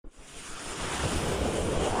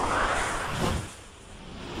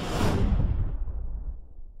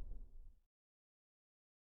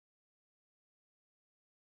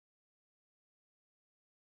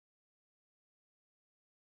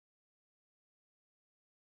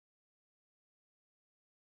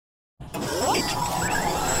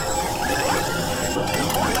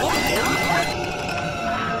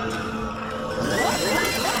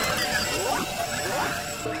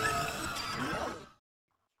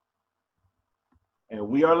And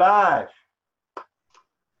we are live.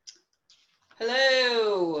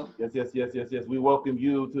 Hello. Yes. We welcome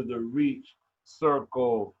you to the Reach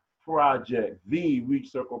Circle Project, the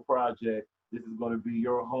Reach Circle Project. This is going to be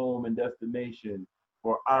your home and destination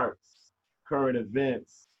for arts, current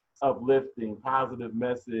events, uplifting, positive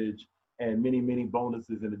message, and many, many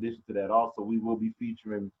bonuses in addition to that. Also, we will be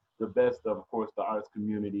featuring the best of course, the arts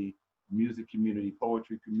community, music community,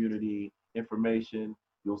 poetry community, information.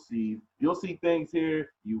 You'll see things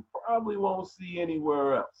here you probably won't see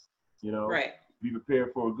anywhere else. Right. Be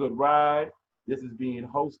prepared for a good ride. This is being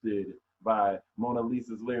hosted by Mona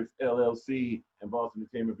Lisa's Lyrics LLC and Boston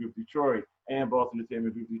Entertainment Group Detroit, and Boston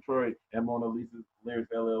Entertainment Group Detroit and Mona Lisa's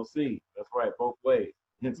Lyrics LLC. That's right, both ways.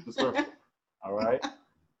 Hence the circle. All right.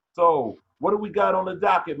 So, what do we got on the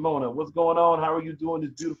docket, Mona? What's going on? How are you doing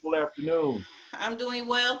this beautiful afternoon? I'm doing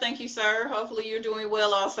well, thank you, sir. Hopefully, you're doing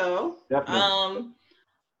well also. Definitely.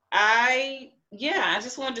 I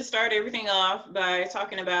just wanted to start everything off by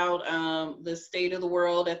talking about the state of the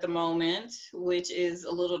world at the moment, which is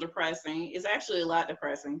a little depressing. It's actually a lot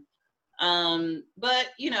depressing. But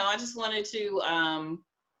I just wanted to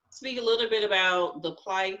speak a little bit about the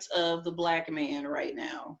plight of the Black man right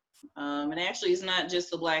now. And actually, it's not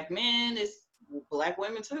just the Black men; it's Black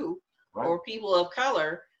women too, right, or people of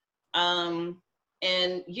color. And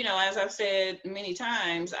as I've said many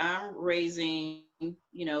times, I'm raising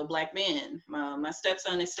Black men. My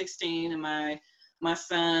stepson is 16 and my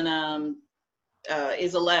son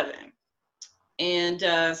is 11. And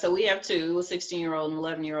so we have two, a 16-year-old and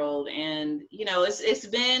 11-year-old. And, it's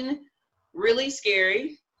been really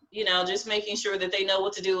scary, just making sure that they know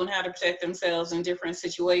what to do and how to protect themselves in different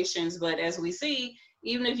situations. But as we see,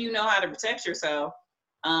 even if you know how to protect yourself,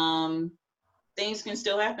 things can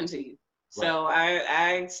still happen to you. Right. So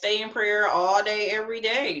I stay in prayer all day, every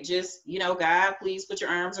day. Just, God, please put your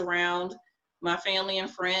arms around my family and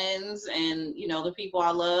friends and, the people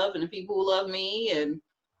I love and the people who love me. And,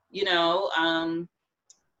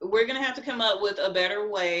 we're going to have to come up with a better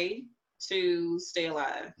way to stay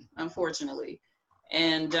alive, unfortunately.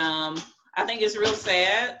 And I think it's real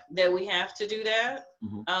sad that we have to do that.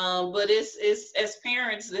 Mm-hmm. But it's as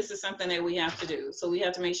parents, this is something that we have to do. So we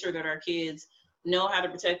have to make sure that our kids know how to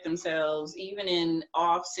protect themselves, even in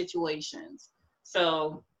off situations.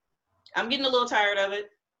 So I'm getting a little tired of it.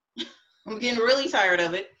 I'm getting really tired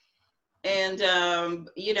of it. And,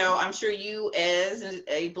 I'm sure you as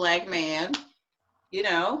a Black man,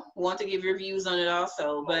 want to give your views on it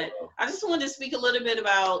also. But I just wanted to speak a little bit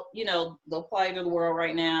about, the plight of the world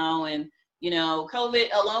right now and, COVID,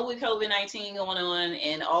 along with COVID-19 going on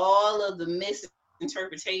and all of the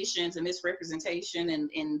misinterpretations and misrepresentation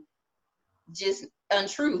and just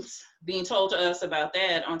untruths being told to us about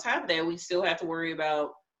that. On top of that, we still have to worry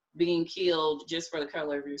about being killed just for the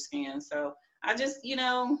color of your skin. So I just,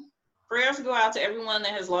 prayers go out to everyone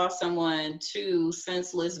that has lost someone to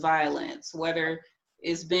senseless violence, whether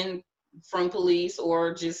it's been from police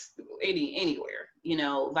or just anywhere.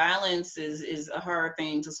 Violence is a hard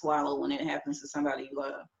thing to swallow when it happens to somebody you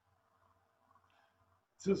love.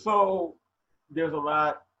 So there's a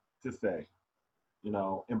lot to say.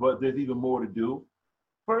 But there's even more to do.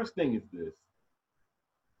 First thing is this.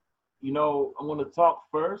 I'm going to talk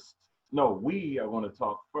first. No, we are going to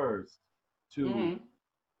talk first to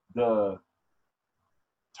the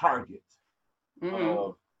target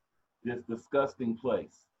of this disgusting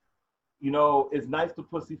place. It's nice to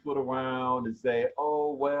pussyfoot around and say,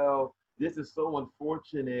 oh, well, this is so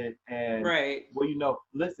unfortunate. And, right. Well,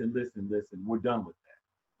 listen, we're done with that.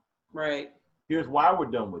 Right. Here's why we're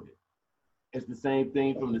done with it. It's the same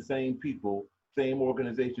thing from the same people, same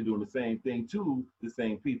organization doing the same thing to the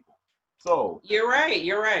same people. So you're right.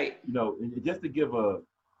 And just to give a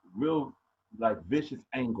real vicious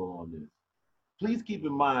angle on this, please keep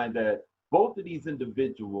in mind that both of these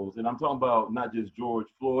individuals, and I'm talking about not just George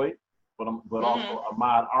Floyd, but also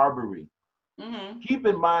Ahmaud Arbery. Keep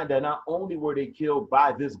in mind that not only were they killed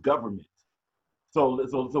by this government, so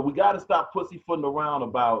we got to stop pussyfooting around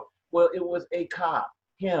about, well, it was a cop,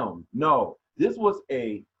 him. No. This was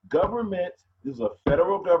a government, this was a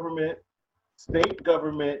federal government, state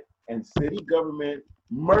government, and city government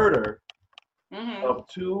murder of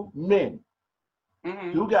two men,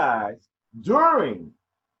 two guys, during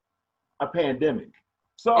a pandemic.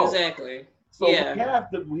 So exactly. So yeah.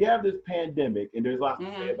 we have this pandemic, and there's lots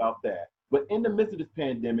to say about that. But in the midst of this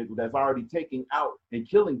pandemic that's already taking out and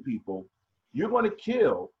killing people, you're going to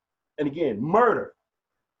kill, and again, murder.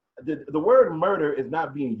 The word murder is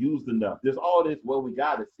not being used enough. There's all this, well, we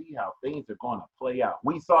got to see how things are going to play out.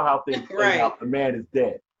 We saw how things played out. The man is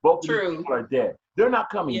dead. Both of these people are dead. They're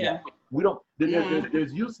not coming back. We don't,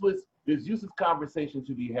 there's useless there's useless conversation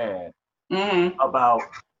to be had Mm-hmm. about,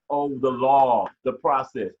 oh, the law, the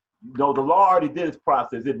process. No, the law already did its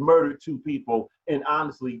process. It murdered 2 people, and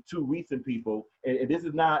honestly, 2 recent people. And this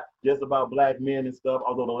is not just about black men and stuff,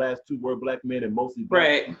 although the last 2 were black men, and mostly black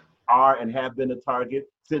Right. men are and have been a target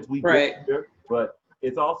since we've been Right. here. But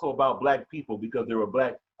it's also about black people, because there were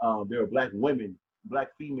black women,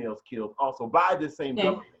 black females killed also by this same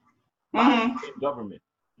government, by Mm-hmm. the same government,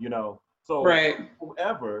 you know. So Right.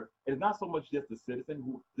 whoever, it's not so much just the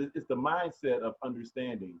citizen, it's the mindset of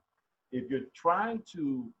understanding. If you're trying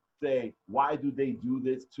to say, why do they do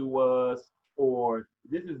this to us? Or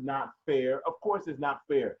this is not fair. Of course it's not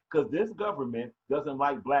fair, because this government doesn't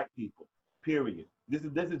like black people, period. This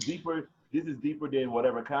is deeper. This is deeper than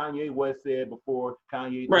whatever Kanye West said before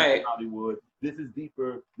Kanye took Right. Hollywood. This is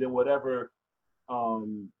deeper than whatever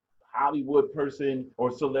um, Hollywood person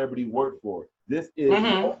or celebrity work for. This is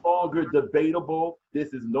Mm-hmm. no longer debatable.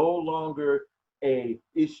 This is no longer a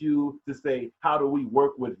issue to say, how do we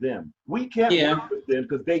work with them? We can't Yeah. work with them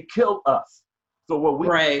because they kill us. So what we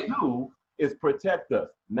Right. can do is protect us.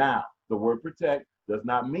 Now, the word protect does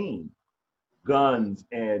not mean guns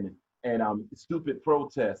and stupid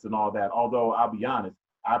protests and all that. Although I'll be honest,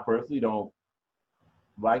 I personally don't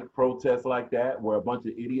like protests like that, where a bunch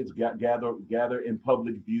of idiots gather in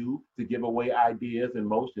public view to give away ideas and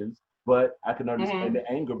motions. But I can understand Mm-hmm.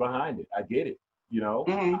 the anger behind it. I get it. You know,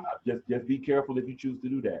 Mm-hmm. just be careful if you choose to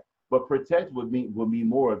do that. But protect would mean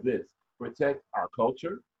more of this: protect our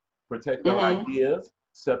culture, protect our Mm-hmm. ideas,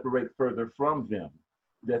 separate further from them.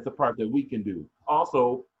 That's the part that we can do.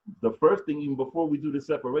 Also, the first thing, even before we do the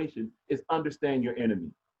separation, is understand your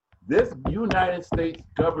enemy. This United States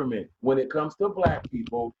government, when it comes to black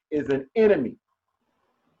people, is an enemy.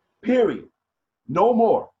 Period. No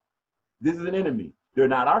more. This is an enemy. They're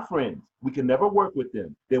not our friends. We can never work with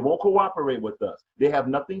them. They won't cooperate with us. They have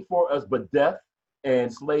nothing for us but death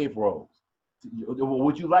and slave rolls.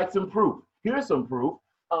 Would you like some proof? Here's some proof.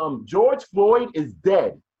 George Floyd is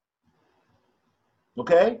dead.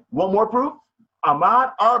 Okay? One more proof.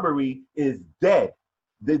 Ahmaud Arbery is dead.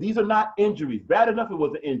 These are not injuries. Bad enough it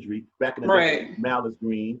was an injury back in the day with Right. Malice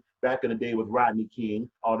Green, back in the day with Rodney King,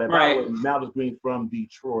 all that. By the way, Right. Malice Green from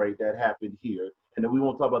Detroit, that happened here. And then we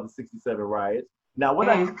won't talk about the 67 riots. Now, what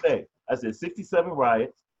I Mm-hmm. say? I said 67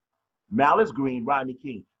 riots, Malice Green, Rodney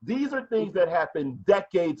King. These are things that happened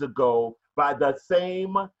decades ago by the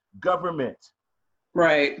same government.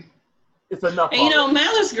 Right. It's enough And already.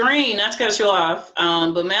 Malice Green, not to cut you off,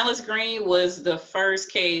 but Malice Green was the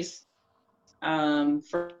first case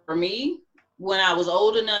for me when I was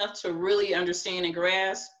old enough to really understand and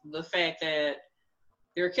grasp the fact that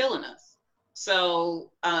they're killing us.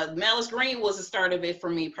 So Malice Green was the start of it for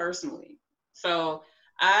me personally. So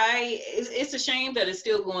it's a shame that it's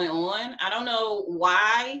still going on. I don't know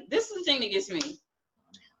why. This is the thing that gets me.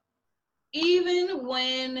 Even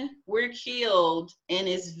when we're killed and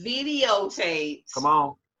it's videotaped, Come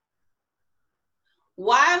on.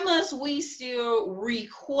 why must we still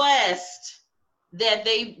request that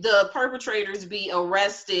the perpetrators be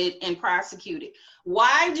arrested and prosecuted?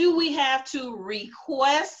 Why do we have to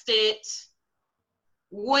request it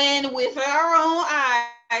when with our own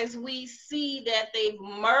eyes we see that they've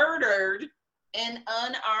murdered an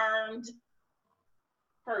unarmed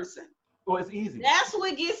person? Well, it's easy. That's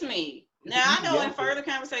what gets me. It's Now, I an know easy in answer. further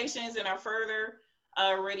conversations in our further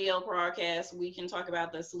radio broadcasts, we can talk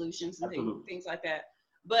about the solutions and things like that.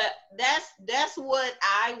 But that's what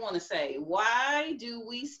I want to say. Why do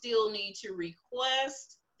we still need to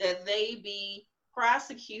request that they be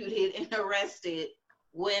prosecuted and arrested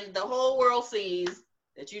when the whole world sees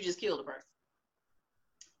that you just killed a person?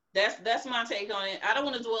 That's my take on it. I don't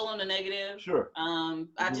want to dwell on the negative. Sure.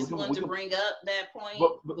 I just wanted to bring up that point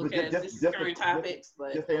because this is current topics.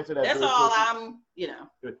 But just to answer that, that's all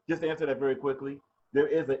quickly. Just to answer that very quickly, there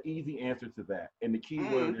is an easy answer to that, and the key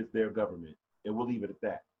word is their government, and we'll leave it at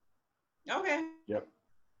that. Okay. Yep.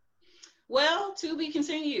 Well, to be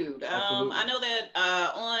continued. I know that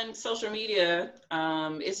on social media,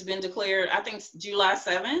 it's been declared. I think July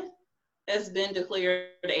 7th has been declared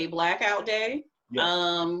a blackout day.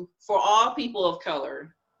 For all people of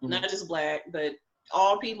color, not just black, but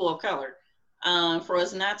all people of color, for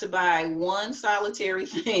us not to buy one solitary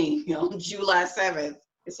thing on July 7th.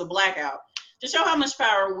 It's a blackout to show how much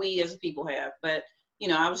power we as people have. But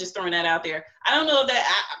I was just throwing that out there. I don't know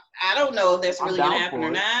that I don't know if that's really going to happen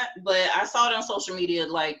or not, but I saw it on social media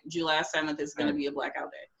like July 7th is going to be a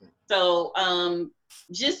blackout day. So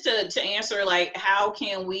just to answer, like, how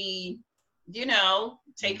can we,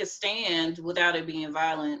 take a stand without it being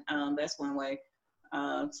violent? That's one way.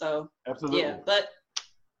 So absolutely. Yeah, but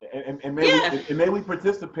And Yeah. may we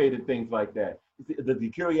participate in things like that. The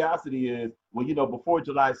curiosity is, well, before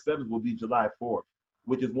July 7th will be July 4th,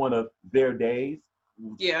 which is one of their days.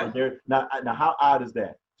 Yeah. Or now, how odd is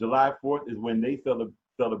that? July 4th is when they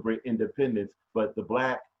celebrate independence, but the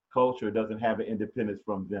Black culture doesn't have an independence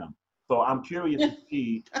from them. So I'm curious to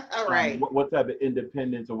see All right. what type of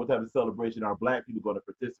independence or what type of celebration are Black people going to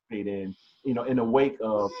participate in, in the wake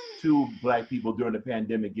of two Black people during the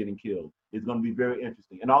pandemic getting killed. It's going to be very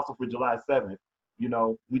interesting. And also for July 7th,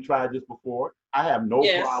 we tried this before. I have no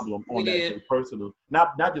Yes, problem we on that did. day personally,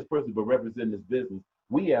 not just personally, but representing this business.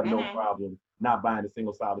 We have no Mm-hmm. problem not buying a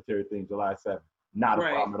single solitary thing July 7th. Not a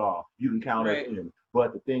Right. problem at all. You can count us Right. in.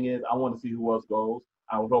 But the thing is, I want to see who else goes.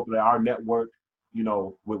 I would hope that our network,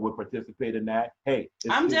 would participate in that. Hey,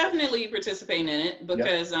 I'm definitely participating in it yep,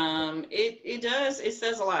 because it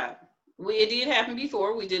says a lot. It did happen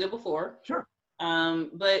before. We did it before. sure,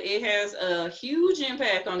 But it has a huge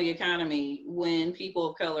impact on the economy when people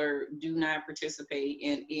of color do not participate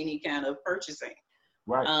in any kind of purchasing.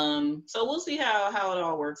 right. So we'll see how it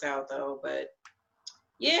all works out though. But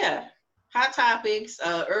yeah, hot topics,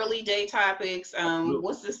 early day topics. Absolutely.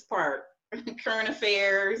 What's this part? Current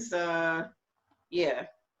affairs. Yeah,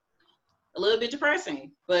 a little bit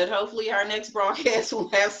depressing, but hopefully our next broadcast will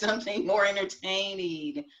have something more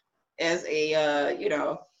entertaining as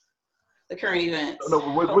the current events. No,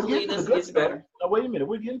 we're Hopefully getting to the this good gets stuff. better. No, wait a minute.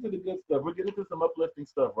 We're getting to the good stuff. We're getting to some uplifting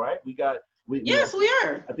stuff, right? Yes, we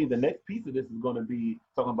are. I think the next piece of this is going to be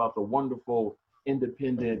talking about the wonderful,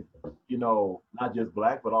 independent, not just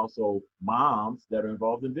Black, but also moms that are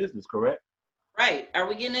involved in business, correct? Right. Are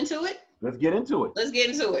we getting into it? Let's get into it. Let's get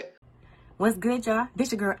into it. What's good, y'all?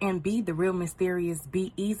 This your girl MB, the real mysterious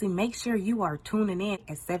Be Easy. Make sure you are tuning in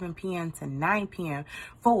at 7 p.m. to 9 p.m.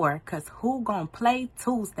 for Cause Who Gon' Play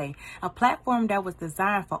Tuesday, a platform that was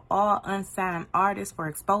designed for all unsigned artists for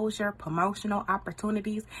exposure, promotional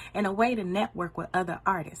opportunities, and a way to network with other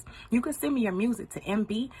artists. You can send me your music to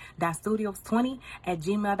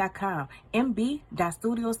mb.studios20@gmail.com.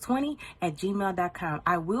 mb.studios20@gmail.com.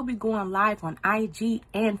 I will be going live on IG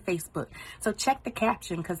and Facebook. So check the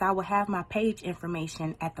caption because I will have my page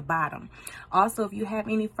information at the bottom. Also, if you have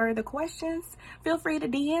any further questions, feel free to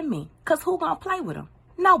DM me. Cause who gonna play with them?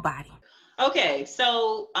 Nobody. Okay,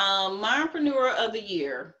 so Mompreneur of the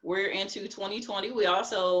Year. We're into 2020. We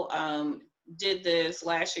also did this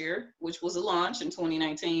last year, which was a launch in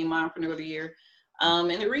 2019, Mompreneur of the Year. And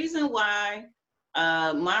the reason why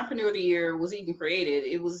Mompreneur of the Year was even created,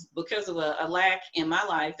 it was because of a lack in my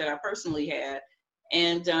life that I personally had.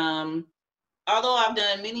 And although I've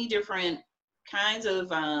done many different kinds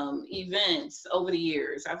of events over the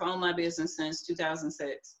years, I've owned my business since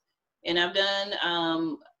 2006, and I've done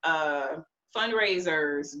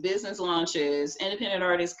fundraisers, business launches, independent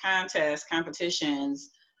artist contests,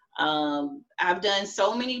 competitions. I've done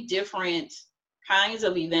so many different kinds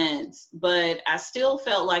of events, but I still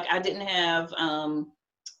felt like I didn't have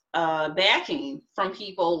backing from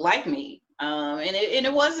people like me. And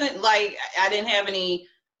it wasn't like I didn't have any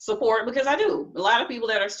support, because I do. A lot of people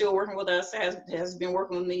that are still working with us has been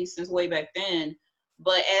working with me since way back then.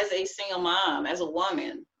 But as a single mom, as a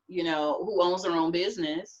woman, who owns her own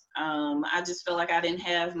business, I just felt like I didn't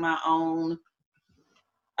have my own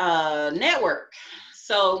network.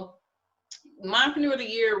 So Mompreneur of the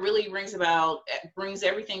Year really brings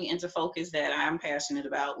everything into focus that I'm passionate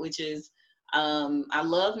about, which is I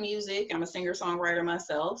love music. I'm a singer-songwriter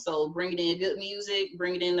myself. So bringing in good music,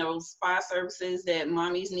 bringing in those spa services that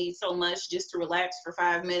mommies need so much just to relax for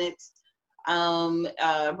 5 minutes.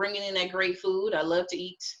 Bringing in that great food. I love to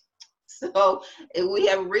eat. So we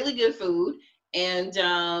have really good food. And,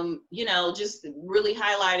 just really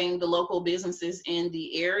highlighting the local businesses in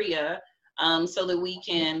the area so that we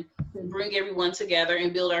can bring everyone together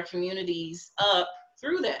and build our communities up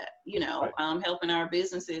through that, helping our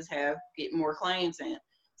businesses get more clients in.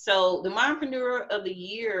 So the Mompreneur of the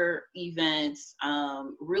Year events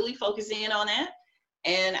really focus in on that.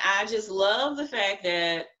 And I just love the fact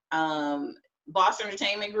that B.O.S.S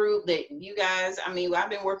Entertainment Group, that you guys, I've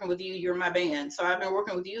been working with you, you're my band. So I've been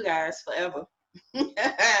working with you guys forever. For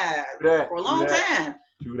a long time.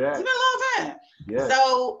 True that. It's been a long time. Yes.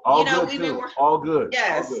 So, we've been working. All good.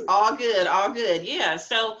 Yes, all good. Yeah.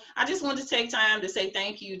 So I just wanted to take time to say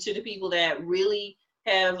thank you to the people that really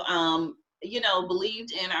have,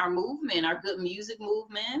 believed in our movement, our good music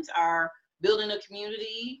movement, our building a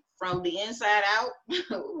community from the inside out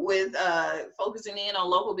with focusing in on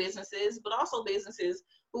local businesses, but also businesses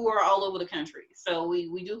who are all over the country. So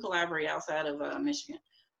we do collaborate outside of Michigan.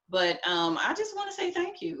 But I just want to say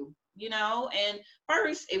thank you, and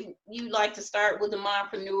first, if you'd like to start with the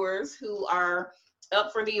mompreneurs who are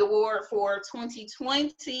up for the award for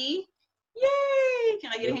 2020. Yay!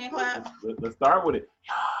 Can I get a hand clap? Let's start with it.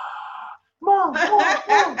 Mom.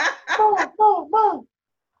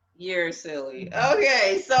 You're silly.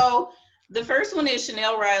 Okay, so the first one is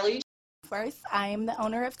Chanel Riley. First, I am the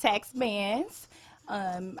owner of Tax Bands.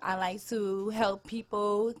 I like to help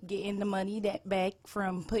people get in the money that back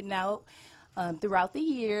from putting out throughout the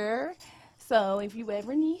year. So if you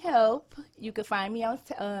ever need help, you can find me on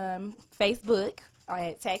Facebook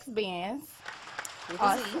at Tax Bands.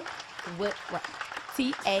 Awesome.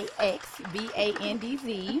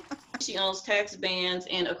 TAXBANDZ. She owns Tax Bands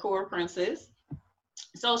and Accor Princess.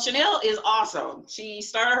 So Chanel is awesome. She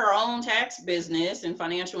started her own tax business and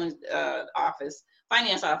finance office.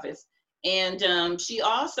 And she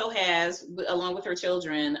also has, along with her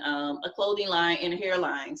children, a clothing line and a hair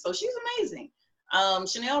line. So she's amazing.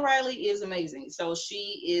 Chanel Riley is amazing. So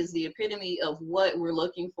she is the epitome of what we're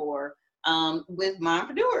looking for with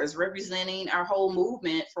mompreneurs, representing our whole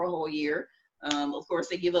movement for a whole year. Of course,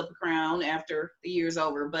 they give up the crown after the year's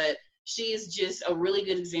over, but she is just a really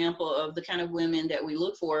good example of the kind of women that we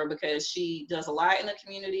look for, because she does a lot in the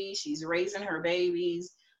community. She's raising her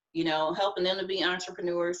babies, you know, helping them to be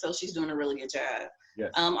entrepreneurs. So she's doing a really good job.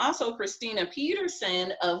 Yes. Also, Christina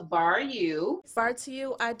Peterson of Bar U. Bar to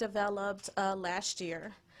You, I developed last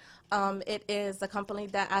year. It is a company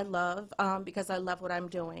that I love because I love what I'm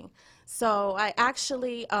doing. So I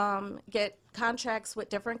actually get contracts with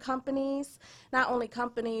different companies. Not only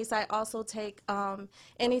companies, I also take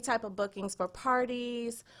any type of bookings for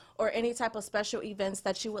parties or any type of special events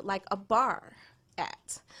that you would like a bar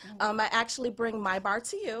at. I actually bring my bar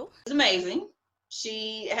to you. It's amazing.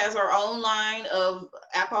 She has her own line of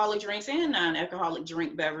alcoholic drinks and non-alcoholic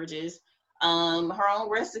drink beverages. Her own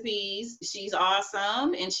recipes. She's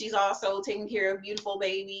awesome, and she's also taking care of beautiful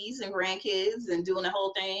babies and grandkids and doing the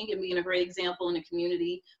whole thing and being a great example in the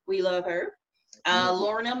community. We love her.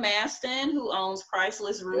 Lorna Maston, who owns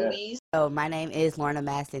Priceless Rubies. So my name is Lorna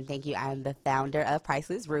Maston. Thank you. I'm the founder of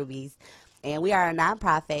Priceless Rubies. And we are a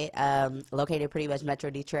nonprofit located pretty much Metro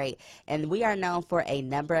Detroit. And we are known for a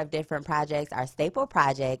number of different projects. Our staple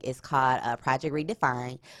project is called Project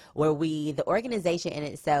Redefine, where the organization in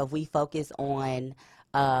itself, we focus on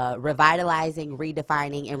revitalizing,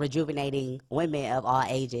 redefining, and rejuvenating women of all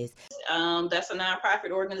ages. That's a nonprofit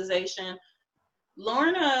organization.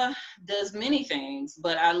 Lorna does many things,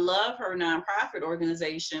 but I love her nonprofit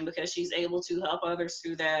organization because she's able to help others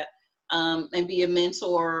through that. And be a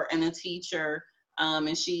mentor and a teacher,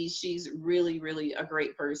 and she's really, really a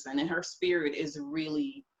great person, and her spirit is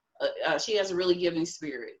really, she has a really giving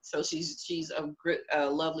spirit. So she's a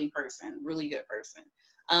lovely person, really good person.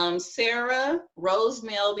 Sarah Rose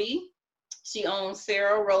Melby, she owns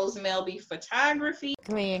Sarah Rose Melby Photography.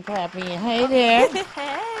 Clean, clapping. Hey there.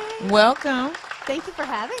 Hey. Welcome. Thank you for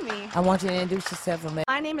having me. I want you to introduce yourself.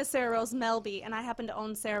 My name is Sarah Rose Melby, and I happen to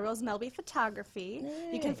own Sarah Rose Melby Photography.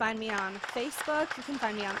 You can find me on Facebook. You can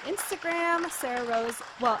find me on Instagram, Sarah Rose,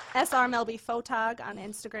 SR Melby Photog on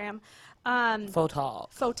Instagram. Photog.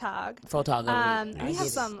 We have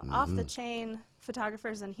some off-the-chain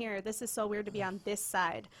photographers in here. This is so weird to be on this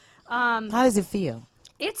side. How does it feel?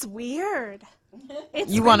 It's weird.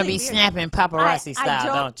 You want to be snapping paparazzi style,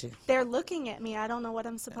 don't you? They're looking at me. I don't know what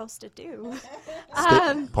I'm supposed to do.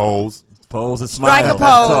 Pose and smile. Strike a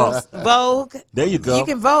pose. Vogue. There you go. You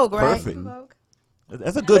can Vogue, right? Perfect.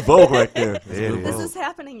 That's a good Vogue right there. This is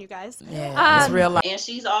happening, you guys. Yeah, it's real life. And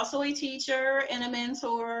she's also a teacher and a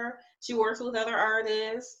mentor. She works with other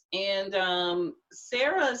artists. And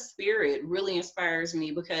Sarah's spirit really inspires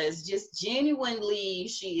me because just genuinely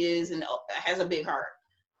she is and has a big heart.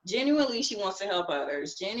 Genuinely, she wants to help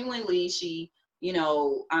others. Genuinely, she, is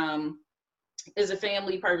a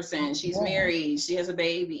family person. She's married. She has a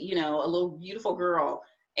baby, a little beautiful girl.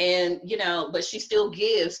 And, but she still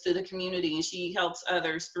gives to the community, and she helps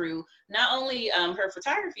others through not only her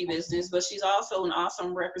photography business, but she's also an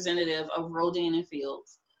awesome representative of Rodan &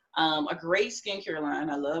 Fields, a great skincare line.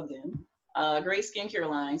 I love them. A great skincare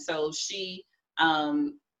line. So she,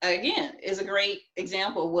 again, is a great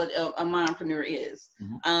example of what a mompreneur is.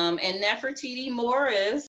 And Nefertiti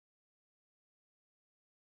Morris.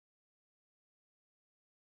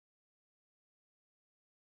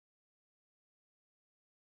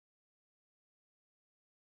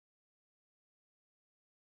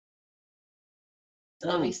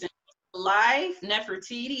 Life.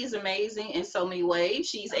 Nefertiti is amazing in so many ways.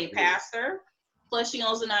 She's a pastor, plus she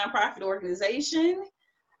owns a nonprofit organization.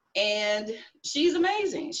 And she's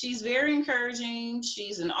amazing. She's very encouraging.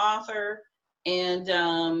 She's an author, and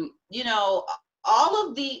all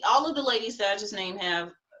of the ladies that I just named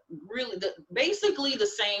have really basically the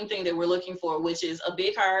same thing that we're looking for, which is a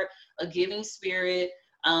big heart, a giving spirit.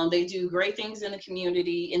 They do great things in the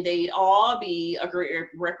community, and they all be a great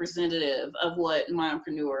representative of what a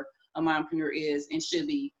mompreneur is and should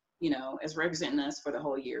be, as representing us for the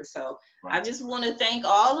whole year. So right. I just want to thank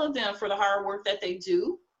all of them for the hard work that they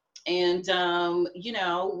do. And,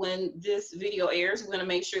 when this video airs, we're going to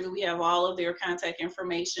make sure that we have all of their contact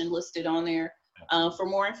information listed on there for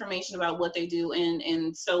more information about what they do,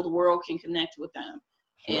 and so the world can connect with them.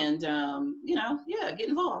 Sure. And, get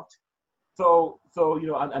involved. So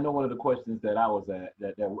I know one of the questions that I was at,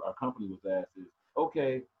 that our company was asked is,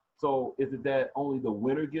 okay, so is it that only the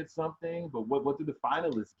winner gets something, but what do the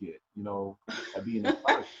finalists get, at being in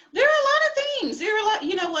first? There are a lot of things. There are a lot,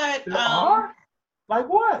 you know what? There are? Like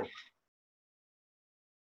what?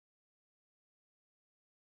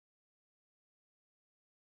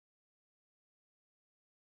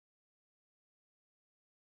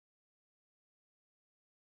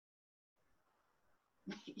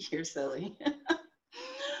 You're silly.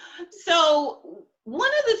 So one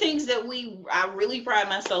of the things that I really pride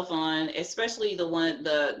myself on, especially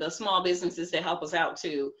the small businesses that help us out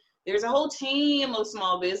too, there's a whole team of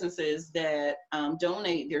small businesses that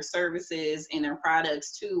donate their services and their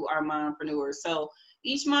products to our mompreneurs. So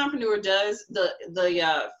each mompreneur does the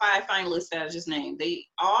 5 finalists that I just named. They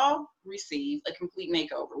all receive a complete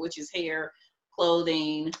makeover, which is hair,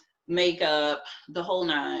 clothing, makeup, the whole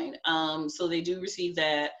 9. So they do receive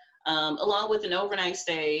that, along with an overnight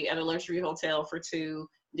stay at a luxury hotel for 2.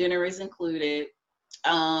 Dinner is included,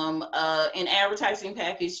 an advertising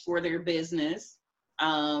package for their business.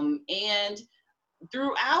 And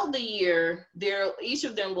throughout the year, each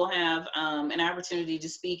of them will have an opportunity to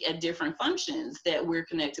speak at different functions that we're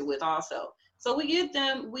connected with also. So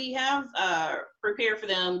we have prepared for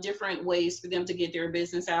them different ways for them to get their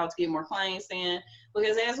business out, to get more clients in.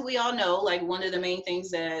 Because as we all know, like one of the main things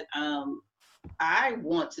that I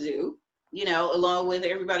want to do, along with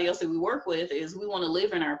everybody else that we work with, is we want to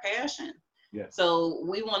live in our passion. Yes. So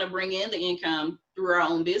we want to bring in the income through our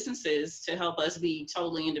own businesses to help us be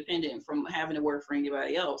totally independent from having to work for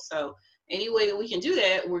anybody else. So any way that we can do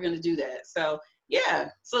that, we're going to do that. So yeah,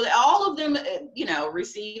 so all of them,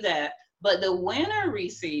 receive that. But the winner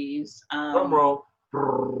receives. Drum roll.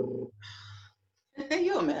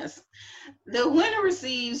 You're a mess. The winner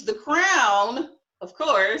receives the crown, of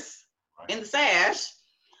course, right, and the sash.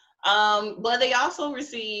 But they also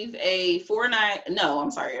receive a 4-day,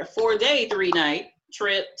 3-night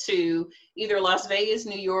trip to either Las Vegas,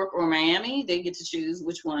 New York, or Miami. They get to choose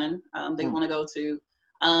which one they want to go to.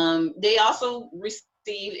 They also receive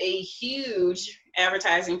a huge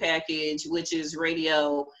advertising package, which is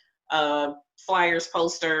radio, flyers,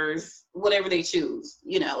 posters, whatever they choose.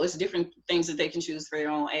 It's different things that they can choose for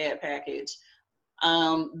their own ad package.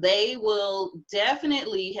 They will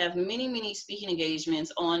definitely have many, many speaking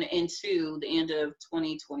engagements on into the end of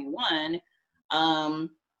 2021,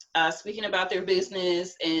 speaking about their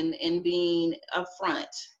business and being upfront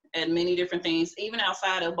at many different things, even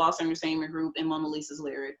outside of B.O.S.S Entertainment Group and Mona Lisa's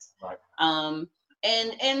Lyrics. Right.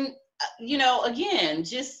 Again,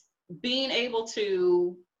 just being able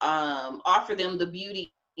to offer them the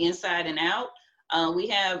beauty inside and out. We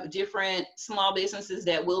have different small businesses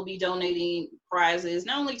that will be donating prizes,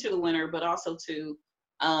 not only to the winner, but also to,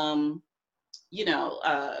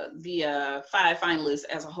 the 5 finalists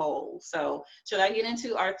as a whole. So should I get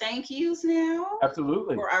into our thank yous now?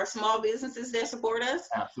 Absolutely. For our small businesses that support us?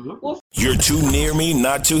 Absolutely. Well, you're too near me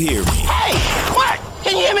not to hear me. Hey, what?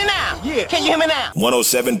 Can you hear me now? Yeah. Can you hear me now?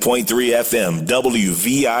 107.3 FM,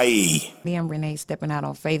 WVIE. I'm Renee, stepping out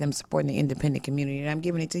on faith. I'm supporting the independent community, and I'm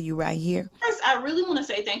giving it to you right here. First, I really want to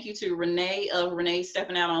say thank you to Renee of Renee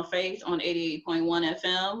Stepping Out on Faith on 88.1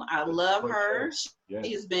 FM. I love her. She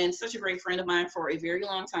has been such a great friend of mine for a very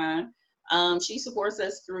long time. She supports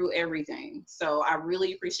us through everything, so I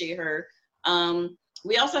really appreciate her.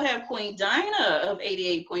 We also have Queen Dinah of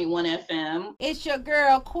 88.1 FM. It's your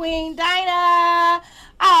girl, Queen Dinah.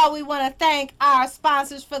 We want to thank our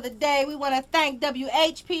sponsors for the day. We want to thank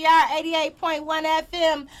WHPR 88.1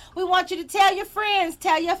 FM. We want you to tell your friends,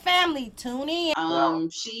 tell your family, tune in.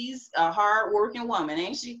 She's a hard-working woman,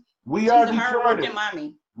 ain't she? She's are a hard-working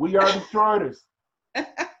mommy. We are Detroiters.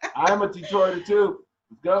 I'm a Detroiter too.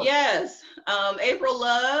 Let's go. Yes. April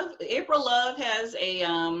Love has a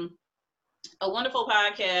wonderful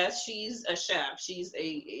podcast. She's a chef. She's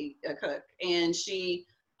a cook, and she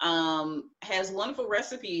has wonderful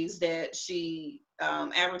recipes that she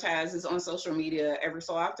advertises on social media every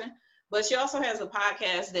so often. But she also has a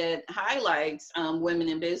podcast that highlights women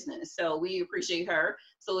in business. So we appreciate her.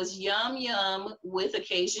 So it's Yum Yum with a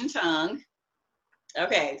Cajun tongue.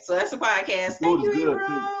 Okay, so that's the podcast. Food Thank is you, good, April.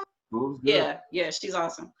 too. Food is good. Yeah, she's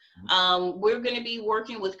awesome. We're going to be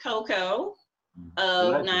working with Coco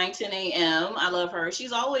of 9, 10 a.m. I love her.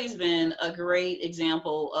 She's always been a great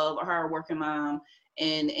example of a hardworking mom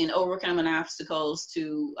and overcoming obstacles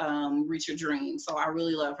to reach her dreams. So I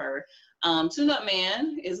really love her. Tune Up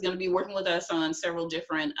Man is going to be working with us on several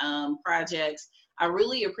different projects. I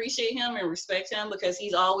really appreciate him and respect him because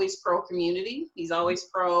he's always pro community. He's always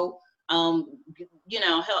pro, trying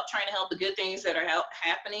to help the good things that are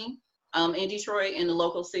happening in Detroit and the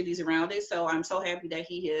local cities around it. So I'm so happy that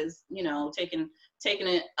he has, taken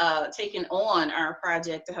on our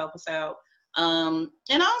project to help us out. And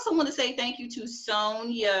I also want to say thank you to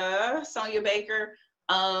Sonia Baker.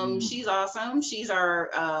 She's awesome. She's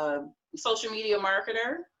our social media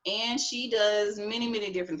marketer, and she does many,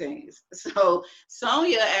 many different things. So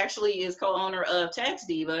Sonia actually is co-owner of Tax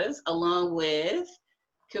Divas, along with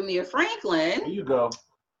Camille Franklin. There you go.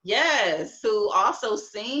 Yes, who also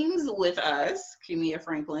sings with us, Camille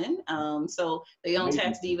Franklin. So they own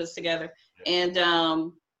Tax Divas together, and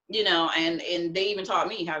and they even taught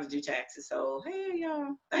me how to do taxes. So hey,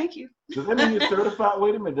 y'all, thank you. Does that mean you're certified?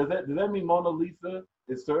 Wait a minute. Does that mean Mona Lisa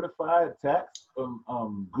is certified tax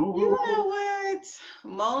guru? You know what?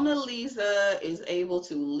 Mona Lisa is able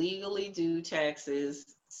to legally do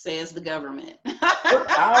taxes, says the government. Look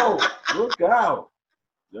out.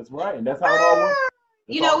 That's right, and that's how it all works.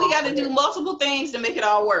 We got to do multiple things to make it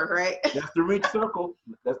all work, right? That's the reach circle.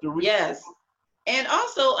 That's the reach. Yes. And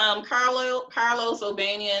also, Carlos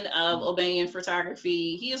O'Banion of O'Banion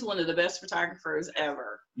Photography. He is one of the best photographers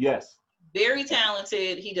ever. Yes. Very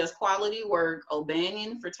talented. He does quality work.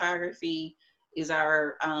 O'Banion Photography is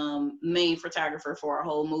our main photographer for our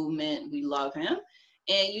whole movement. We love him.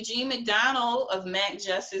 And Eugene McDonald of Mac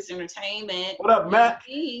Justice Entertainment. What up, Mac?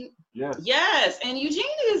 Yes. And Eugene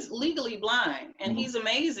is legally blind, and he's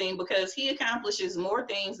amazing because he accomplishes more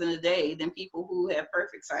things in a day than people who have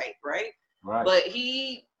perfect sight, right? Right. But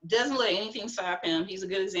he doesn't let anything stop him. He's a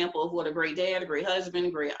good example of what a great dad, a great husband,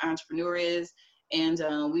 a great entrepreneur is. And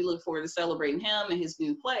we look forward to celebrating him and his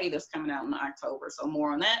new play that's coming out in October. So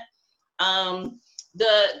more on that.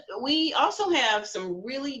 We also have some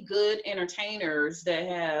really good entertainers that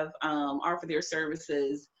have offered their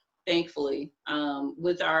services, thankfully,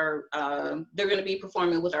 with our, they're going to be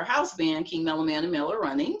performing with our house band, King Meloman and Miller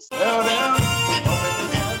Runnings.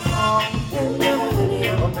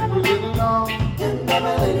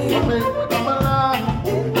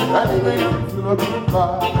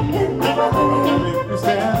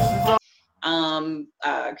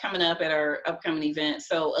 Coming up at our upcoming event.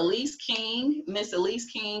 So Miss Elise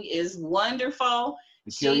King is wonderful.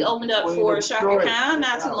 She opened up for Shaka Khan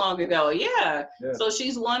not too long ago. Yeah. So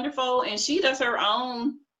she's wonderful, and she does her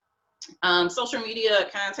own social media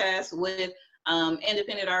contest with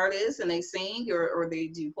independent artists, and they sing or they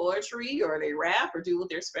do poetry or they rap or do what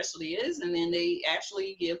their specialty is, and then they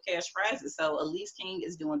actually give cash prizes. So Elise King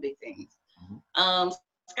is doing big things.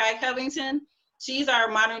 Sky Covington, she's our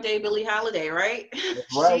modern day Billie Holiday, right?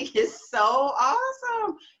 Right. She is so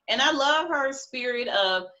awesome. And I love her spirit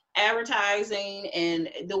of advertising and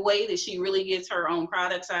the way that she really gets her own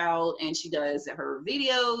products out, and she does her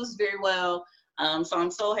videos very well. So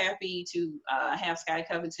I'm so happy to have Sky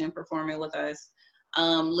Covington performing with us.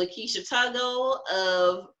 Lakeisha Tuggle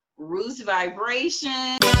of Roots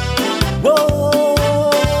Vibration. Whoa,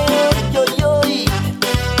 yo, yo,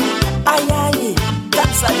 aïe, aïe,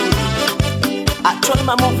 actually,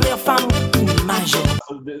 my Mompreneur family major.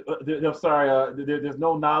 I'm sorry, there's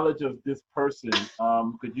no knowledge of this person.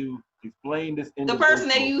 Could you explain this individual? The person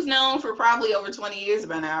that you've known for probably over 20 years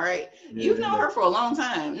by now, right? You've known her for a long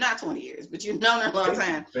time. Not 20 years, but you've known her a long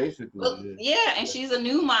time. Basically. Yeah, and she's a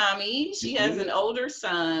new mommy. She has an older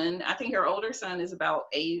son. I think her older son is about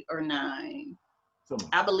 8 or 9,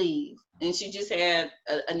 I believe. And she just had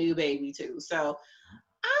a new baby too. So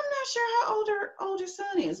I'm not sure how old her older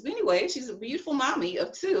son is. But anyway, she's a beautiful mommy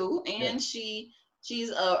of 2, and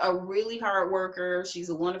she's a really hard worker. She's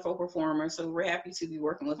a wonderful performer. So we're happy to be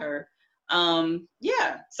working with her.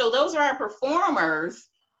 So those are our performers.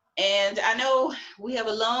 And I know we have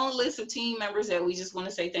a long list of team members that we just want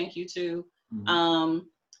to say thank you to.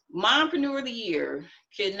 Mompreneur of the Year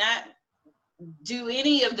could not do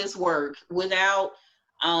any of this work without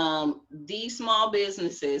these small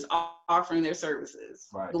businesses offering their services.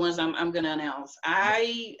 The ones I'm going to announce.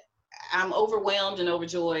 I'm overwhelmed and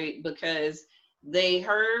overjoyed because they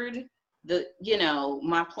heard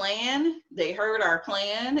my plan. They heard our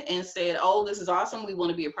plan and said, oh, this is awesome. We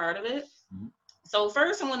want to be a part of it. So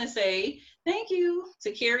first I want to say thank you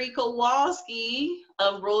to Carrie Kowalski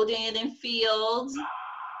of Rodan and Fields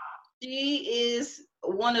She is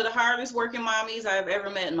one of the hardest working mommies I've ever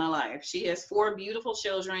met in my life. She has 4 beautiful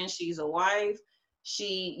children. She's a wife.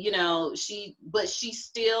 But she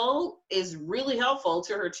still is really helpful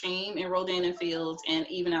to her team in Rodan and Fields and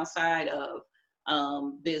even outside of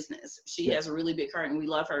business. She has a really big heart and we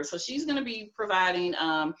love her. So she's going to be providing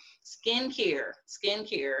skincare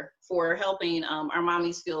for helping our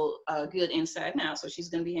mommies feel good inside now. So she's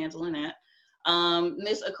going to be handling that.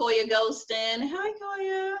 Miss Akoya Ghostin, hi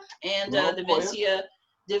Koya, and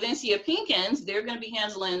Davincia Pinkins, they're going to be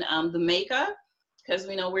handling the makeup, because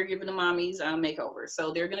we know we're giving the mommies makeover.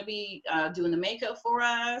 So they're going to be doing the makeup for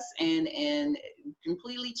us and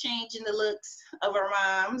completely changing the looks of our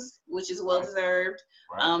moms, which is well deserved.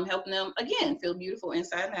 Helping them again feel beautiful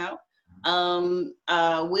inside and out.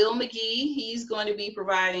 Will McGee, he's going to be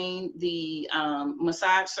providing the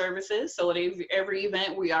massage services. So at every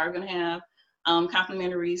event we are going to have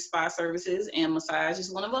complimentary spa services, and massage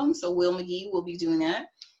is one of them. So Will McGee will be doing that.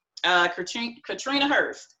 Katrina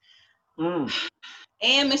Hurst.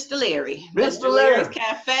 And Mr. Larry. Mr. Larry's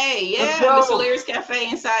Cafe. Yeah, Mr. Larry's Cafe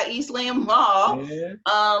inside Eastland Mall. Yeah.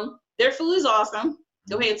 Their food is awesome.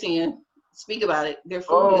 Go ahead, Tian. Speak about it. Their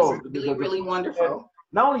food is really wonderful.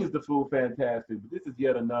 Not only is the food fantastic, but this is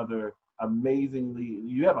yet another amazingly,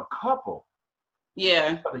 you have a couple.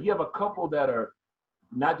 Yeah. You have a couple that are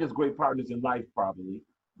not just great partners in life, probably,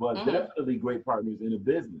 but definitely great partners in a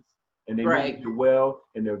business. And they manage it well,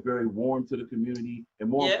 and they're very warm to the community, and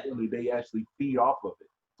more importantly, they actually feed off of it.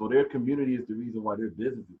 So their community is the reason why their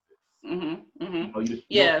business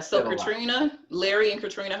exists. So Katrina, Larry, and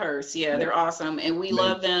Katrina Hurst, they're awesome, and we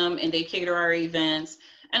love them, and they cater our events.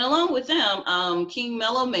 And along with them, King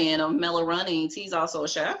Mellow Man of Mellow Runnings, he's also a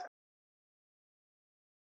chef.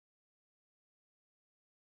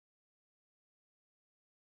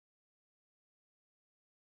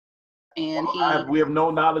 And we have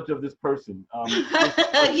no knowledge of this person.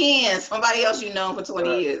 Again, somebody else you know for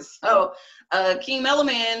 20 years. So King Mellow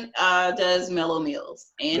Man does mellow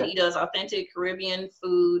meals, and he does authentic Caribbean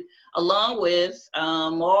food along with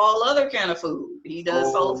all other kind of food. He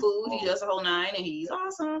does soul food, he does the whole 9, and he's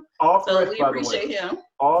awesome. So we appreciate him.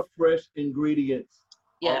 All fresh ingredients.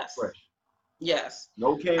 Yes. All fresh. Yes.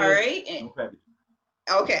 No cans. All right. No packaging.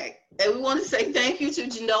 Okay, and we want to say thank you to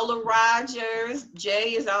Janola Rogers.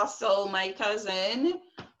 Jay is also my cousin.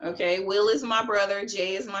 Okay, Will is my brother.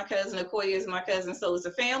 Jay is my cousin. Akoya is my cousin. So it's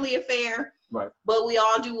a family affair. Right. But we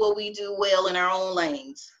all do what we do well in our own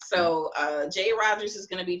lanes. So Jay Rogers is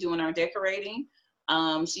going to be doing our decorating.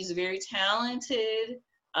 She's a very talented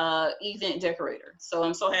event decorator. So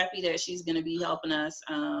I'm so happy that she's going to be helping us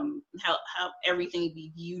help everything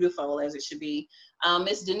be beautiful as it should be.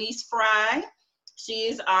 Miss Denise Fry. She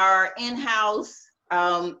is our in-house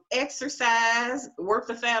exercise, work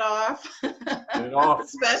the fat off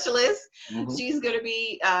specialist. She's going to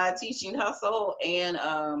be teaching hustle and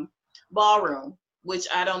ballroom, which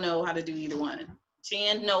I don't know how to do either one.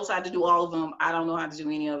 Chan knows how to do all of them. I don't know how to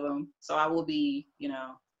do any of them. So I will be,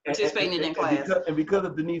 participating in that class. And because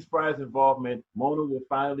of Denise Fry's involvement, Mona will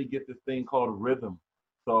finally get this thing called a rhythm.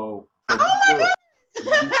 So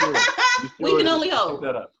we can only hope.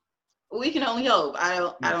 We can only hope.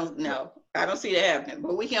 I don't know. I don't see that happening,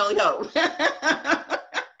 but we can only hope.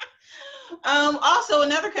 Also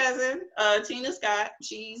another cousin, Tina Scott.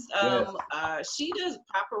 She's she does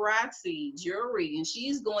paparazzi jewelry, and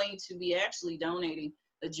she's going to be actually donating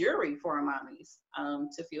the jewelry for our mommies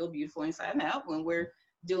to feel beautiful inside and out when we're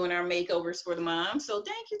doing our makeovers for the moms. So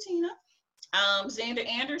thank you, Tina. Xander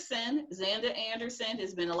Anderson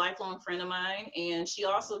has been a lifelong friend of mine, and she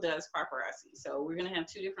also does paparazzi. So we're going to have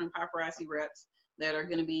 2 different paparazzi reps that are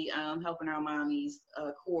going to be helping our mommies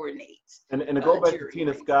coordinate. And to go back to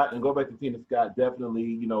Tina Scott,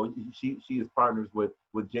 definitely, she is partners with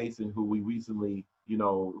Jason, who we recently,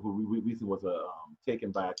 was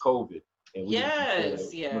taken by COVID. And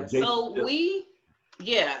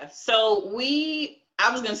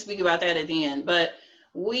I was going to speak about that at the end, but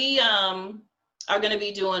we are going to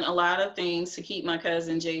be doing a lot of things to keep my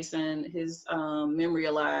cousin Jason, his memory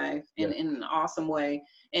alive in an awesome way.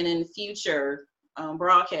 And in future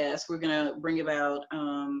broadcasts, we're going to bring about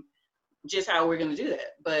just how we're going to do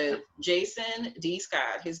that. But Jason D.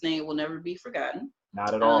 Scott, his name will never be forgotten.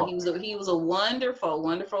 Not at all. He was a wonderful,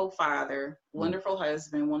 wonderful father, wonderful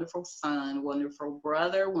husband, wonderful son, wonderful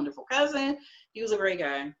brother, wonderful cousin. He was a great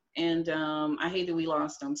guy. And I hate that we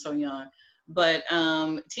lost him so young. But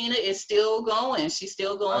Tina is still going. She's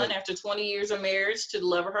still going after 20 years of marriage to the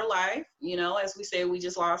love of her life. As we said, we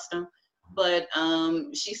just lost him. But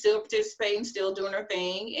she's still participating, still doing her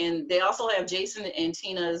thing. And they also have Jason and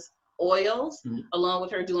Tina's oils, along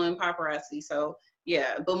with her doing paparazzi. So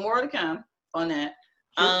Yeah, but more to come on that.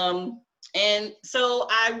 And so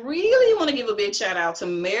I really want to give a big shout out to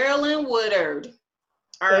Marilyn Woodard,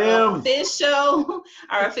 our official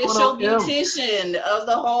beautician of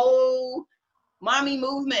the whole mommy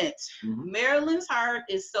movement. Marilyn's heart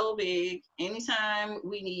is so big. Anytime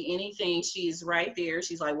we need anything, she's right there.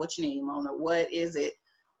 She's like, what you need, Mona? What is it?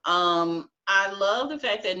 I love the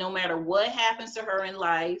fact that no matter what happens to her in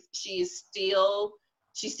life, she still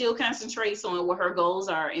concentrates on what her goals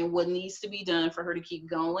are and what needs to be done for her to keep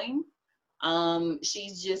going.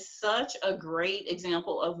 She's just such a great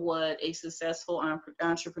example of what a successful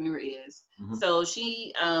entrepreneur is. So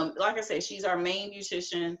she, like I said, she's our main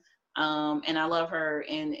beautician, and I love her,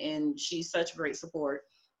 and she's such great support.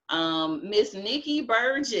 Miss Nikki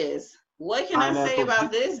Burgess, what can I say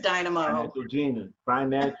about this dynamo?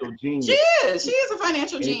 Financial genius. She is a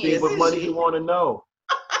financial genius. What money you want to know?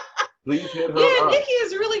 Please hit her up. Nikki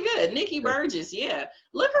is really good. Nikki Burgess,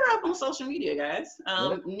 look her up on social media, guys.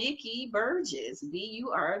 Nikki Burgess,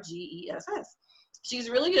 B.U.R.G.E.S.S. She's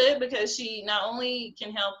really good because she not only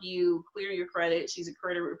can help you clear your credit, she's a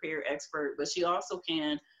credit repair expert, but she also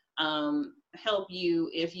can help you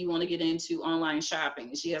if you want to get into online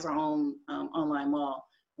shopping. She has her own online mall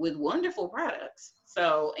with wonderful products.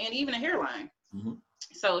 So, and even a hairline.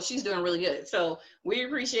 So she's doing really good. So we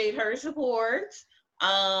appreciate her support.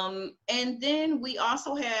 And then we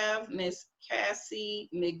also have Miss Cassie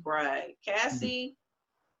McBride. Cassie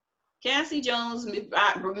Jones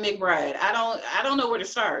McBride. I don't know where to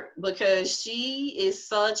start because she is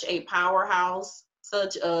such a powerhouse,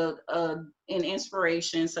 such an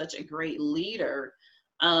inspiration, such a great leader.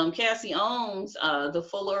 Cassie owns the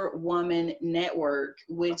Fuller Woman Network,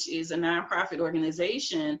 which is a nonprofit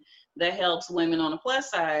organization that helps women on the plus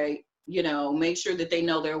side, make sure that they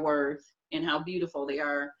know their worth and how beautiful they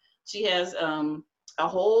are. She has a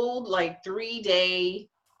whole 3-day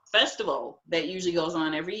festival that usually goes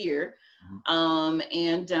on every year.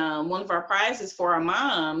 And one of our prizes for our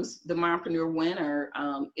moms, the Mompreneur winner,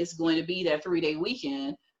 is going to be that 3-day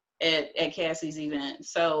weekend at Cassie's event.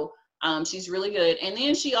 So she's really good. And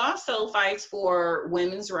then she also fights for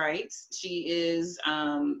women's rights. She is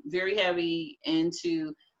very heavy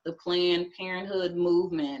into the Planned Parenthood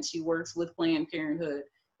movement. She works with Planned Parenthood.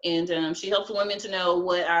 And she helps women to know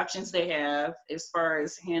what options they have as far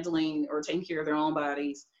as handling or taking care of their own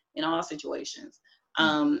bodies in all situations.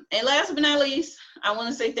 And last but not least, I want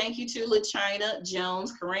to say thank you to LaChina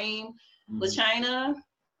Jones Kareem. LaChina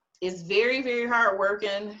is very, very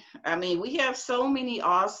hardworking. I mean, we have so many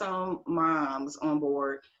awesome moms on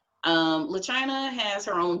board. LaChina has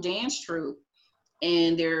her own dance troupe,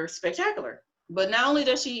 and they're spectacular. But not only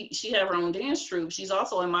does she have her own dance troupe, she's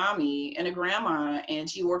also a mommy and a grandma, and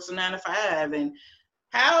she works a 9 to 5. And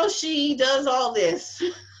how she does all this,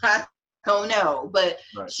 I don't know. But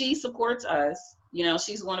she supports us.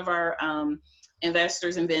 She's one of our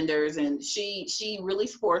investors and vendors, and she really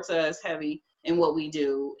supports us heavy in what we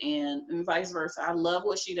do, and vice versa. I love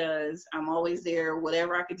what she does. I'm always there,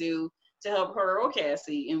 whatever I could do to help her or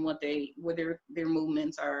Cassie in what their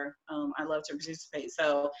movements are. I love to participate.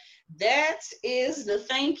 So that is the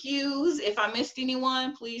thank yous. If I missed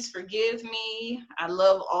anyone, please forgive me. I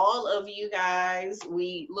love all of you guys.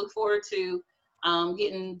 We look forward to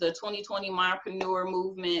getting the 2020 Mompreneur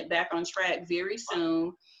movement back on track very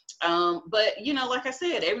soon. But like I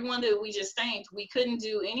said, everyone that we just thanked, we couldn't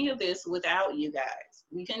do any of this without you guys.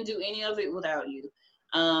 We couldn't do any of it without you.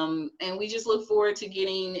 And we just look forward to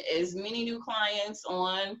getting as many new clients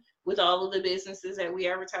on with all of the businesses that we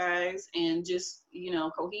advertise, and just,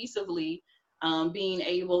 cohesively being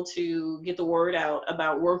able to get the word out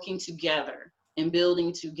about working together and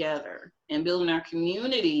building our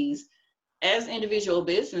communities as individual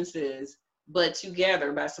businesses, but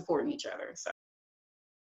together by supporting each other. So.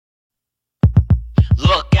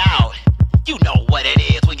 Look out, you know what it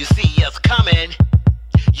is when you see us coming.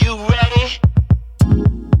 You ready?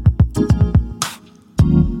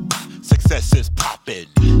 Success is popping,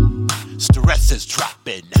 stress is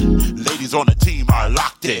dropping. Ladies on the team are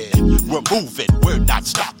locked in. We're moving, we're not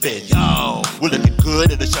stopping. Yo, we're looking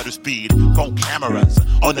good at a shutter speed. Phone cameras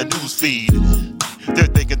on the news feed. They're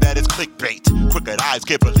thinking that it's clickbait. Crooked eyes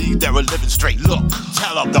can't believe they're living straight. Look,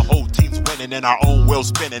 tell them the whole team's winning in our own wheel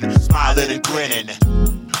spinning, smiling and grinning.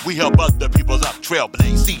 We help other people up,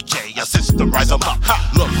 trailblaze, CJ, a system, rise them up.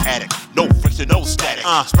 Ha, look at it, no friction, no static.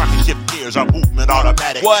 Sparking shift gears, our movement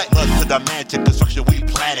automatic. What? Mud to the mansion, construction we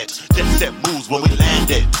plan it. Jet set moves when we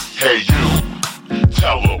land it. Hey you,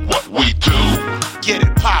 tell her what we do. Get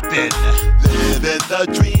it poppin', living the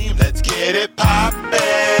dream, let's get it poppin'.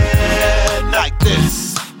 Like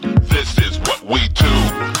this. This is what we do.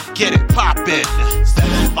 Get it poppin'.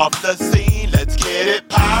 the scene. Let's get it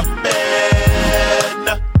poppin'.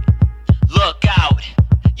 Look out,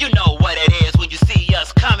 you know what it is when you see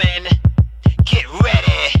us coming. Get ready.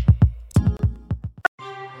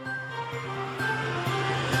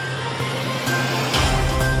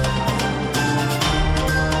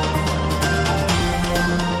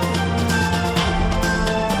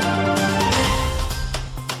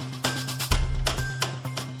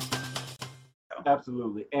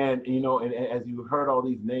 Absolutely. And, you know, and as you heard all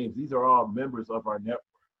these names, these are all members of our network.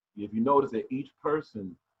 If you notice that each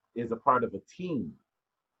person is a part of a team,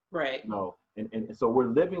 Right. you know, and so we're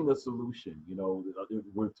living the solution. You know,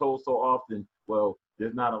 we're told so often, well,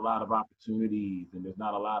 there's not a lot of opportunities and there's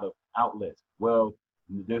not a lot of outlets. Well,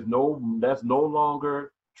 that's no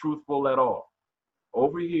longer truthful at all.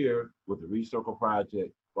 Over here with the Reach Circle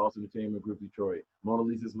Project, B.O.S.S Entertainment Group Detroit, Mona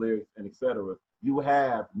Lisa's Lyrics, and etc., you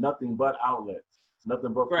have nothing but outlets. It's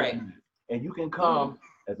nothing but right. friends. And you can come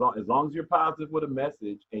as long as you're positive with a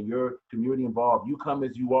message and you're community involved. You come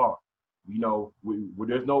as you are. You know,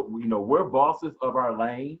 there's no, you know, we're bosses of our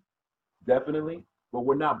lane, definitely, but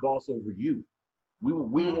we're not boss over you. We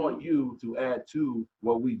want you to add to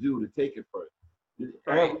what we do to take it further.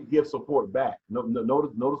 Right. And we give support back.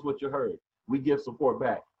 Notice what you heard. We give support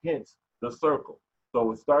back. Hence the circle.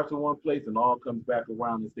 So it starts in one place and all comes back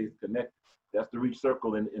around and stays connected. That's the Reach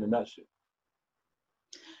Circle in a nutshell.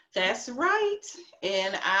 That's right.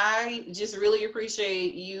 And I just really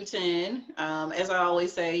appreciate you, Ten. As I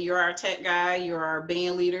always say, you're our tech guy, you're our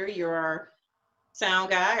band leader, you're our sound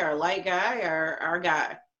guy, our light guy, our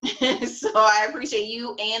guy. So I appreciate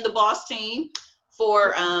you and the B.O.S.S team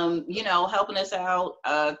for you know, helping us out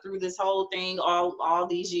through this whole thing all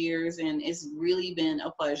these years, and it's really been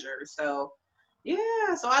a pleasure. So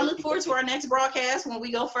yeah, so I look forward to our next broadcast when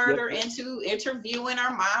we go further into interviewing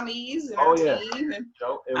our mommies and our team, and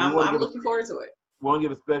I'm looking forward to it. We want to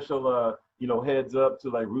give a special you know, heads up to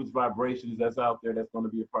like Roots Vibrations that's out there that's going to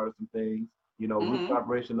be a part of some things. You know, Roots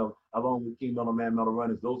Vibration along with King Metal Man, Metal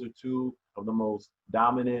Runners, those are two of the most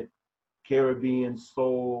dominant Caribbean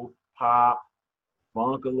soul, pop,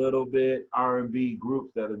 funk a little bit, R&B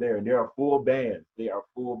groups that are there. And they're a full band. They are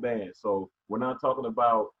full band. So we're not talking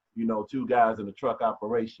about, you know, two guys in a truck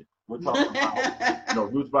operation. We're talking about, you know,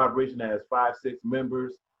 Roots Vibration has 5-6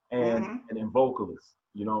 members and vocalists,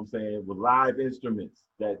 you know what I'm saying, with live instruments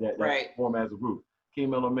that perform as a group. King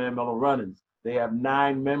Metal Man, Metal Runners, they have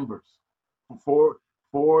 9 members, 4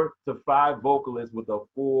 to 5 vocalists with a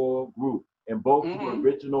full group, and both do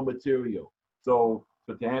original material. So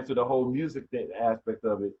to answer the whole music aspect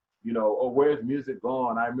of it, you know, oh, where's music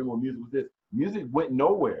gone? I remember when music was this. Music went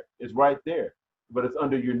nowhere. It's right there, but it's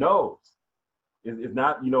under your nose. It's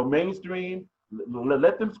not, you know, mainstream.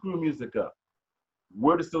 Let them screw music up.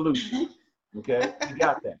 We're the solution. Okay, we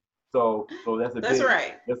got that. So that's a big,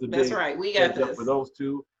 right. That's right. We got this for those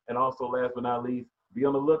two. And also, last but not least, be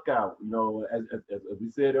on the lookout. You know, as we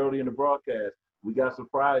said earlier in the broadcast, we got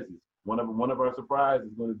surprises. One of our surprises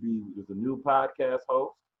is going to be a new podcast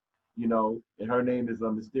host, you know, and her name is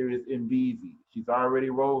Mysterious MBZ. She's already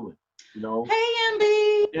rolling, you know.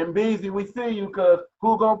 Hey, MBZ, we see you, because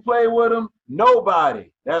who gonna play with him?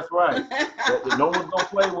 Nobody. That's right. No one's gonna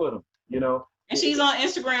play with him, you know. And she's on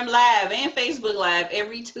Instagram Live and Facebook Live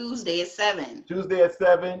every Tuesday at 7.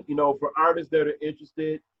 You know, for artists that are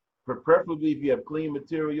interested, preferably if you have clean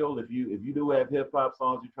material, if you do have hip hop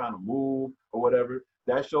songs you're trying to move or whatever,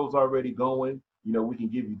 that show's already going. You know, we can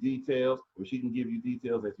give you details, or she can give you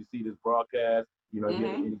details as you see this broadcast. You know, if you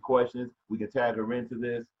have any questions, we can tag her into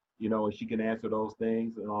this, you know, and she can answer those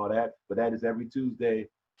things and all that. But that is every Tuesday,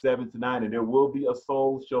 7 to 9, and there will be a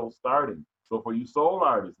soul show starting. So for you soul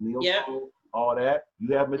artists, neo soul, all that,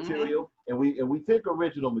 you have material, and we take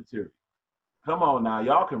original material. Come on now,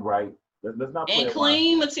 y'all can write. Let's not play and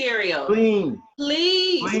clean material. Clean.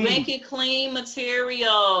 Please make it clean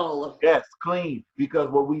material. Yes, clean.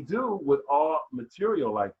 Because what we do with all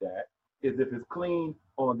material like that is, if it's clean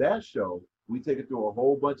on that show, we take it through a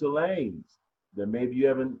whole bunch of lanes that maybe you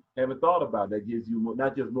haven't thought about. That gives you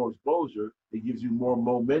not just more exposure, it gives you more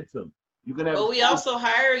momentum. You can have. But we also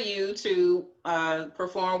hire you to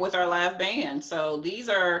perform with our live band. So these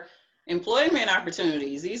are employment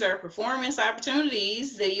opportunities. These are performance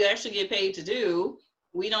opportunities that you actually get paid to do.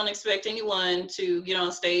 We don't expect anyone to get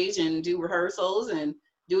on stage and do rehearsals and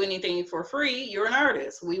do anything for free. You're an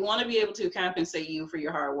artist. We want to be able to compensate you for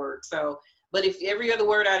your hard work. So, but if every other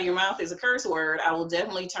word out of your mouth is a curse word, I will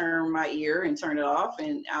definitely turn my ear and turn it off,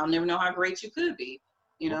 and I'll never know how great you could be,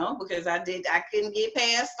 you know, because I couldn't get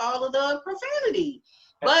past all of the profanity.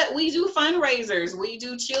 But we do fundraisers, we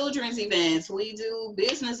do children's events, we do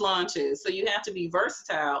business launches. So you have to be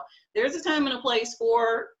versatile. There's a time and a place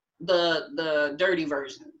for the dirty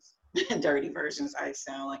versions. Dirty versions. I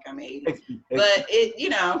sound like I'm 80, but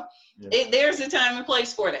there's a time and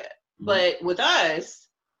place for that. Mm-hmm. But with us,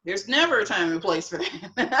 there's never a time and place for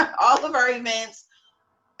that. All of our events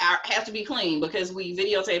have to be clean because we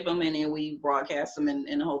videotape them and then we broadcast them and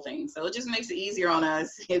the whole thing. So it just makes it easier on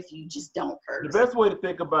us if you just don't curse. The best way to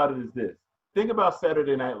think about it is this. Think about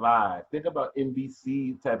Saturday Night Live. Think about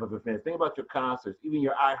NBC type of events. Think about your concerts, even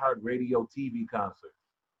your iHeartRadio TV concerts.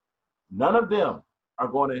 None of them are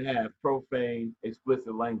going to have profane,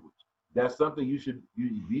 explicit language. That's something you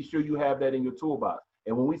be sure you have that in your toolbox.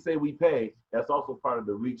 And when we say we pay, that's also part of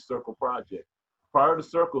the Reach Circle project. Part of the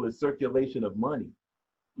circle is circulation of money.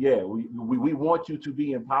 Yeah, we want you to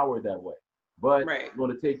be empowered that way, but it's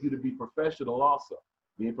going to take you to be professional also.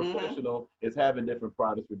 Being professional is having different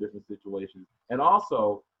products for different situations. And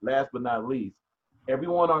also, last but not least,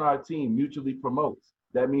 everyone on our team mutually promotes.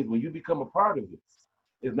 That means when you become a part of this,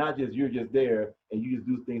 it's not just you're just there and you just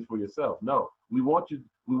do things for yourself. No, you're going to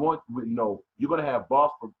have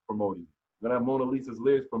B.O.S.S promoting you. You're going to have Mona Lisa's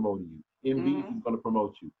Lyrics promoting you. MV is going to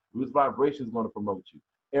promote you. Roots Vibration is going to promote you.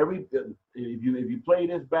 If you play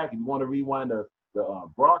this back, if you want to rewind the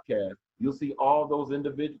broadcast, you'll see all those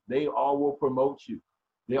individuals. They all will promote you.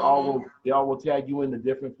 They all will tag you into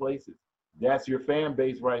different places. That's your fan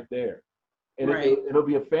base right there, and it'll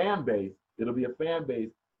be a fan base. It'll be a fan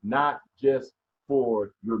base not just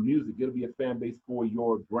for your music. It'll be a fan base for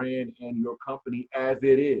your brand and your company as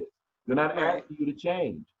it is. They're not asking you to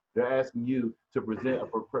change. They're asking you to present a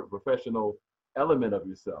professional element of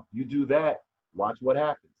yourself. You do that. Watch what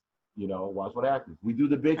happens. Watch what happens. We do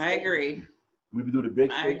the big. I agree. We do the big.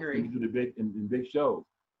 I agree. We do the big in big shows.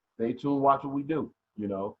 Stay tuned. Watch what we do.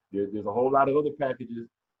 There's a whole lot of other packages.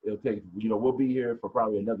 It'll take. We'll be here for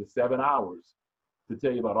probably another 7 hours to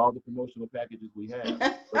tell you about all the promotional packages we have.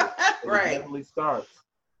 But it definitely starts.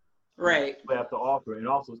 Right. We have to offer. It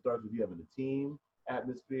also starts with you having a team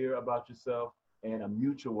atmosphere about yourself and a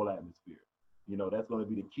mutual atmosphere. That's going to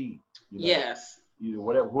be the key. Yes.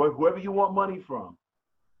 Whoever you want money from,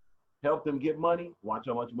 help them get money. Watch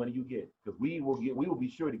how much money you get, because we will be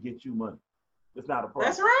sure to get you money. It's not a problem.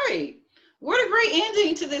 That's right. What a great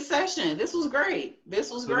ending to this session. This was great.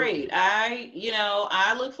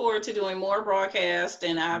 I look forward to doing more broadcasts,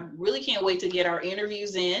 and I really can't wait to get our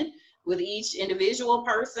interviews in with each individual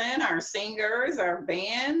person, our singers, our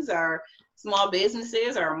bands, our small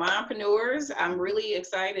businesses, our mompreneurs. I'm really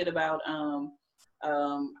excited about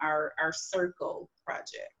our circle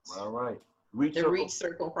project. All right. Reach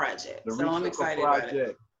Circle project. So I'm excited about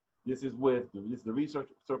it. This is the Reach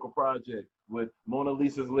Circle project with Mona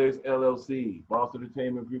Lisa's Lyrics LLC, B.O.S.S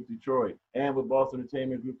Entertainment Group Detroit, and with B.O.S.S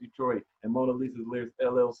Entertainment Group Detroit and Mona Lisa's Lyrics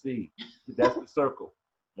LLC. That's the circle.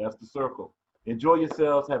 That's the circle. Enjoy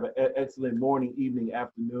yourselves. Have an excellent morning, evening,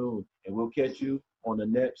 afternoon, and we'll catch you on the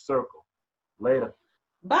next circle. Later.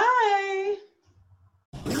 Bye.